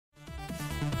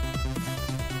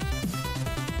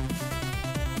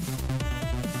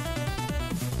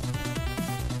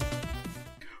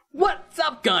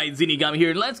up, guys? Zinigami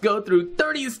here. Let's go through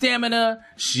 30 stamina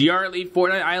Shyarly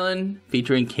Fortnite Island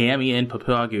featuring Cammy and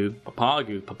Papagu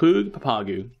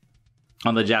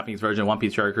on the Japanese version of One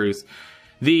Piece Shark Cruise.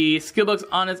 The skillbooks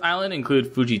on this island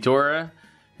include Fujitora,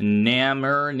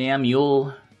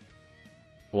 Namule,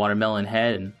 Watermelon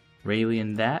Head, and Rayleigh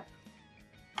and that.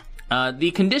 The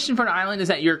condition for the island is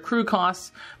that your crew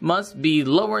costs must be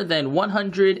lower than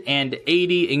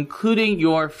 180, including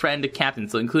your friend captain.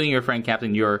 So including your friend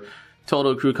captain, your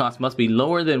total crew cost must be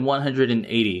lower than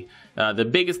 180. The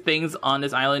biggest things on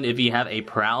this island, if you have a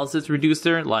paralysis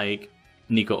reducer like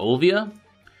Nico Olvia,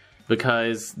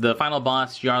 because the final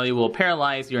boss, Shyarly, will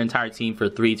paralyze your entire team for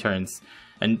 3 turns.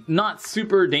 And not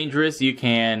super dangerous, you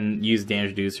can use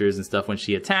damage reducers and stuff when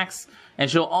she attacks. And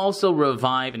she'll also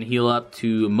revive and heal up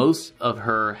to most of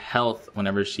her health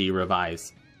whenever she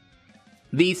revives.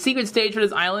 The secret stage for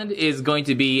this island is going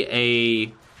to be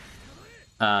it's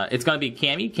going to be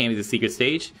Cammy. Cammy's the secret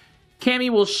stage. Cammy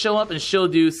will show up and she'll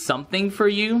do something for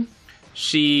you.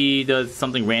 She does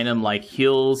something random like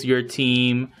heals your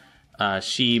team.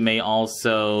 She may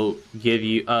also give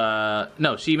you,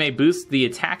 she may boost the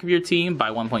attack of your team by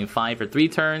 1.5 for 3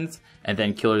 turns, and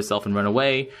then kill herself and run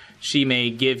away. She may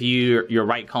give you your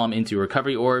right column into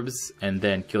recovery orbs, and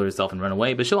then kill herself and run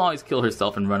away, but she'll always kill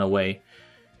herself and run away.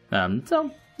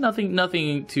 So,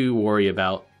 nothing to worry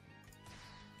about.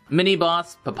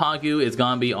 Mini-boss, Papagu, is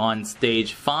gonna be on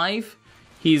stage 5.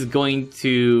 He's going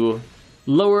to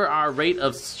lower our rate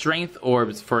of strength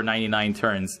orbs for 99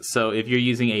 turns. So if you're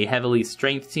using a heavily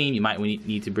strength team, you might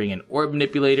need to bring an orb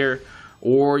manipulator,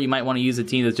 or you might want to use a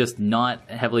team that's just not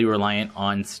heavily reliant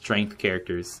on strength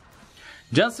characters.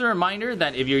 Just a reminder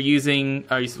that if you're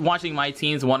watching my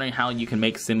teams wondering how you can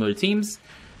make similar teams,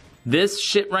 this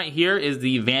ship right here is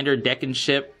the Vanderdecken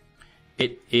ship.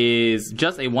 It is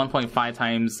just a 1.5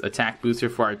 times attack booster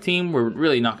for our team. We're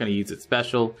really not going to use it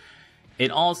special. It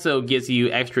also gives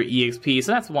you extra EXP,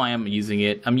 so that's why I'm using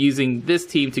it. I'm using this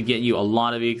team to get you a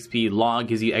lot of EXP. Log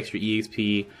gives you extra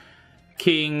EXP.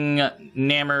 King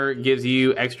Namor gives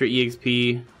you extra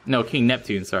EXP. No, King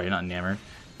Neptune, sorry, not Namor.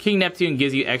 King Neptune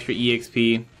gives you extra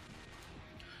EXP.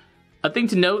 A thing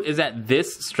to note is that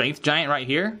this Strength Giant right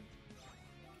here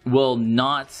will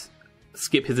not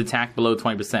skip his attack below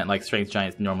 20% like Strength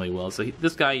Giants normally will. So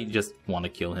this guy, you just want to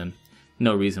kill him.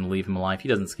 No reason to leave him alive. He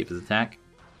doesn't skip his attack.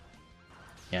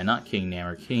 Yeah, not King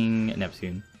Namor, King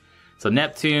Neptune. So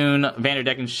Neptune,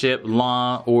 Vanderdecken ship,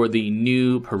 Law, or the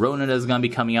new Perona that's going to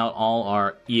be coming out, all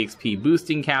are EXP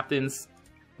boosting captains,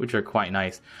 which are quite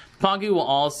nice. Pagu will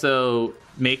also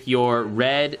make your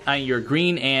your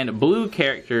green and blue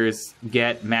characters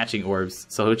get matching orbs.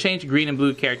 So he'll change green and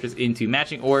blue characters into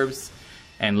matching orbs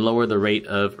and lower the rate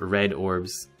of red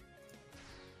orbs.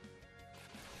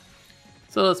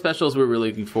 So the specials we're really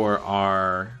looking for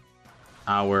are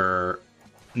our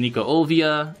Nico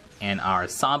Olvia and our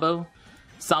Sabo.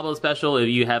 Sabo special, if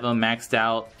you have him maxed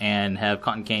out and have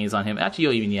cotton candies on him, actually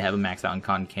you'll even need to have him maxed out on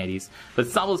cotton candies, but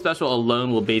Sabo special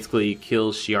alone will basically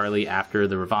kill Shyarly after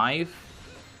the revive,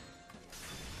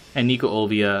 and Nico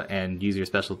Olvia and use your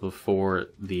specials before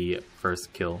the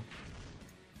first kill.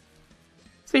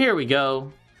 So here we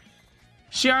go.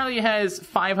 Shyarly has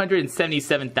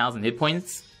 577,000 hit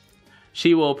points.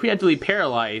 She will preemptively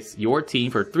paralyze your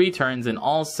team for 3 turns and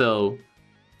also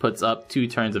puts up 2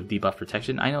 turns of debuff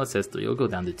protection. I know it says 3, it'll go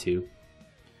down to 2.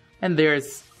 And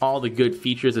there's all the good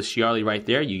features of Shyarly right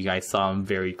there. You guys saw them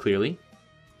very clearly.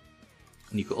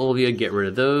 Nico Olvia, get rid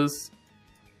of those.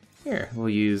 Here, we'll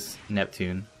use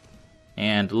Neptune.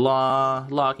 And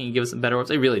Law can give us some better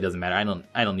orbs. It really doesn't matter.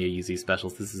 I don't need to use these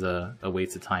specials. This is a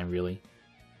waste of time, really.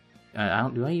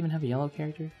 Do I even have a yellow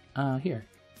character? Here.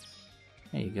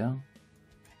 There you go.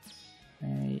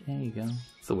 There you go.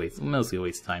 It's a waste, mostly a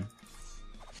waste of time.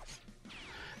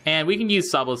 And we can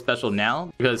use Sabo special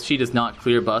now, because she does not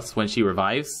clear buffs when she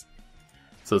revives.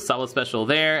 So Sabo special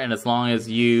there, and as long as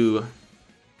you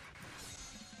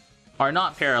are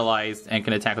not paralyzed and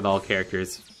can attack with all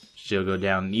characters, she'll go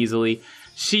down easily.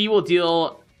 She will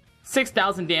deal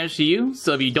 6,000 damage to you,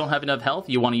 so if you don't have enough health,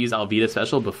 you want to use Alvida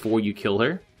special before you kill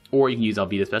her. Or you can use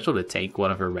Alvida special to tank one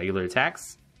of her regular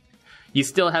attacks. You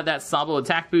still have that Sabo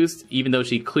attack boost, even though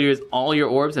she clears all your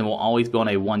orbs and will always be on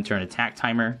a 1-turn attack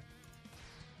timer.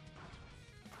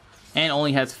 And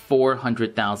only has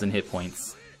 400,000 hit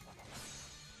points.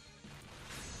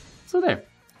 So there.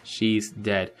 She's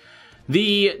dead.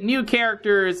 The new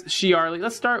characters, Shyarly.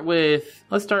 Let's start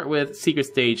with Secret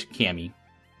Stage Cammy.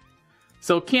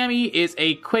 So Cammy is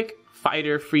a quick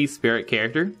fighter free spirit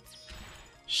character.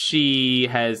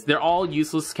 They're all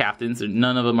useless captains.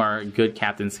 None of them are good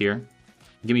captains here.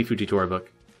 Give me Fujitora book.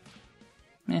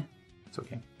 It's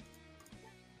okay.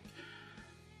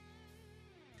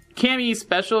 Cammy's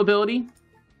special ability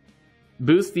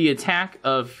boosts the attack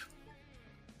of...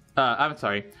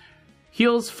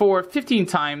 heals for 15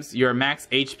 times your max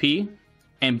HP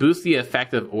and boosts the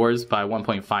effect of orbs by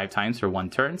 1.5 times for 1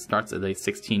 turn. Starts at a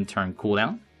 16 turn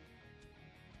cooldown.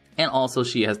 And also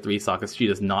she has 3 sockets. She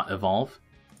does not evolve.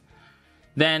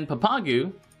 Then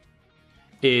Papagu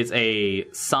is a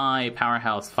Psy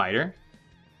powerhouse fighter.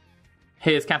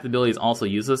 His captain ability is also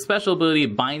useless. Special ability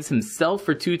binds himself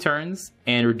for 2 turns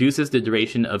and reduces the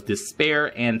duration of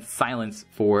despair and silence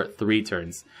for 3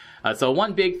 turns. So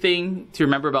one big thing to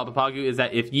remember about Papagu is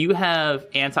that if you have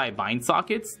anti-bind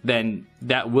sockets, then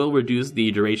that will reduce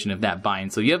the duration of that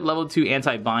bind. So you have level 2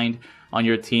 anti-bind on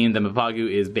your team, then Papagu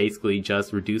is basically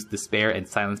just reduce despair and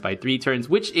silence by 3 turns,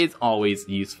 which is always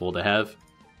useful to have.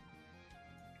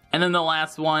 And then the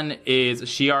last one is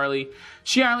Shyarly.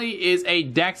 Shyarly is a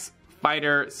Dex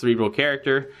fighter cerebral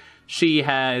character. She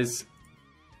has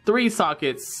 3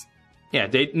 sockets. Yeah,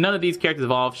 none of these characters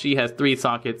evolve. She has 3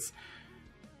 sockets.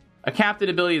 A captain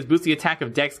ability is boost the attack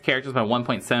of Dex characters by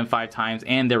 1.75 times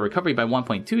and their recovery by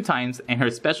 1.2 times, and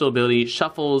her special ability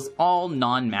shuffles all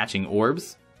non-matching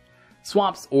orbs,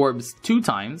 swaps orbs 2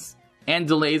 times, and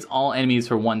delays all enemies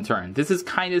for 1 turn. This is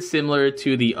kind of similar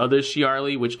to the other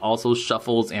Shyarly, which also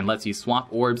shuffles and lets you swap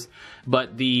orbs,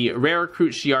 but the rare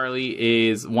recruit Shyarly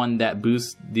is one that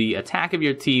boosts the attack of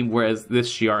your team, whereas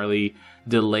this Shyarly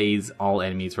delays all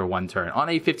enemies for 1 turn. On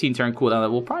a 15 turn cooldown,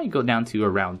 that will probably go down to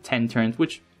around 10 turns,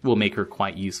 which will make her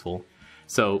quite useful.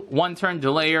 So 1 turn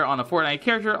delayer on a Fortnite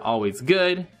character, always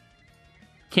good.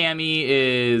 Cammy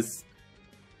is...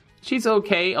 she's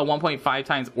okay. A 1.5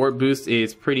 times orb boost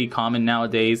is pretty common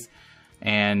nowadays.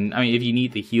 And, I mean, if you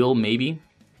need the heal, maybe.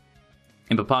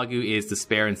 And Papagu is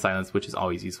Despair and Silence, which is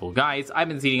always useful. Guys, I've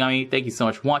been Zenigami. Thank you so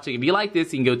much for watching. If you like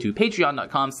this, you can go to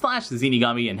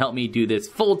patreon.com/Zenigami and help me do this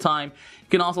full time. You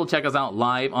can also check us out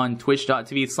live on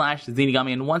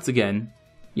twitch.tv/Zenigami. And once again,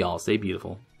 y'all stay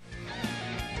beautiful.